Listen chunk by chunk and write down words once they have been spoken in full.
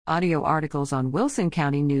Audio articles on Wilson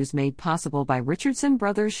County News made possible by Richardson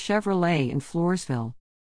Brothers Chevrolet in Floresville.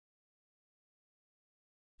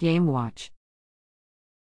 Game Watch.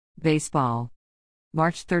 Baseball.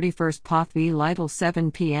 March 31st Poth v. Lytle 7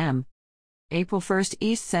 p.m. April 1st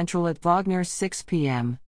East Central at Wagner 6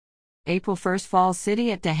 p.m. April 1st Falls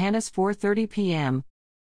City at D'Hanis 4:30 p.m.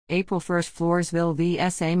 April 1st Floresville v.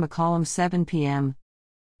 S.A. McCollum 7 p.m.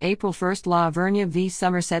 April 1st La Vernia v.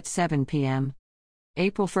 Somerset 7 p.m.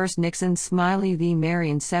 April 1st Nixon Smiley v.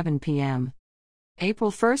 Marion 7 p.m. April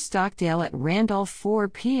 1st Stockdale at Randolph 4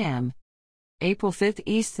 p.m. April 5th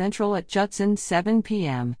East Central at Judson 7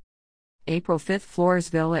 p.m. April 5th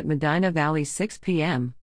Floresville at Medina Valley 6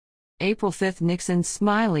 p.m. April 5th Nixon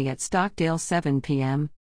Smiley at Stockdale 7 p.m.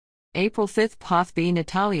 April 5th Poth v.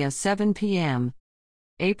 Natalia 7 p.m.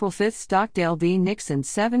 April 5th Stockdale v. Nixon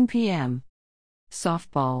 7 p.m.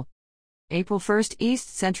 Softball. April 1st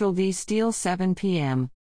East Central v. Steele 7 p.m.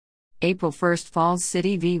 April 1st Falls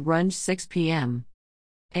City v. Runge 6 p.m.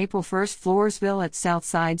 April 1st Floresville at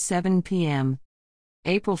Southside 7 p.m.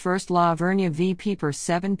 April 1st La Vernia v. Pieper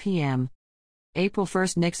 7 p.m. April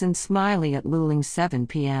 1st Nixon Smiley at Luling 7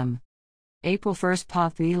 p.m. April 1st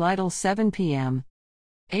Poth v. Lytle 7 p.m.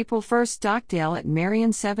 April 1st Stockdale at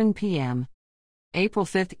Marion 7 p.m. April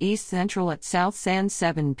 5th East Central at South San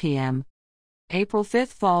 7 p.m. April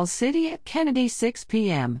 5th Falls City at Kennedy 6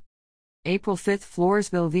 p.m. April 5th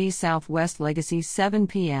Floresville v. Southwest Legacy 7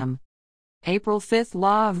 p.m. April 5th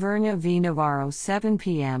La Vernia v. Navarro 7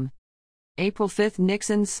 p.m. April 5th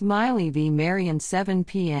Nixon Smiley v. Marion 7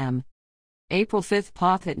 p.m. April 5th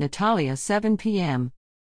Poth at Natalia 7 p.m.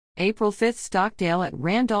 April 5th Stockdale at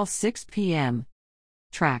Randolph 6 p.m.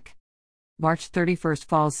 Track. March 31st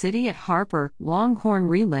Falls City at Harper, Longhorn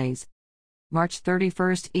Relays. March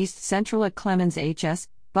 31st East Central at Clemens HS,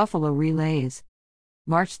 Buffalo Relays.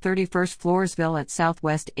 March 31st Floresville at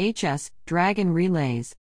Southwest HS, Dragon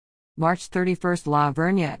Relays. March 31st La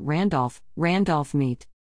Vernia at Randolph, Randolph Meet.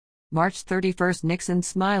 March 31st Nixon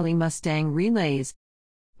Smiley Mustang Relays.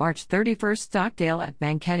 March 31st Stockdale at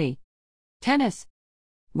Banquetti. Tennis.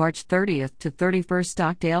 March 30th to 31st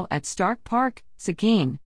Stockdale at Stark Park,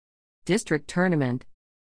 Seguin. District Tournament.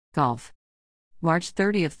 Golf. March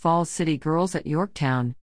 30th Falls City Girls at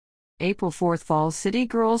Yorktown. April 4th Falls City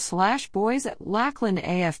Girls/Boys at Lackland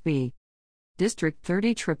AFB. District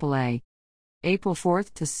 30 AAA. April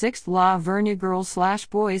 4th to 6th La Vernia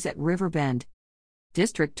Girls/Boys at Riverbend.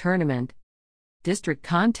 District Tournament. District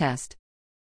Contest.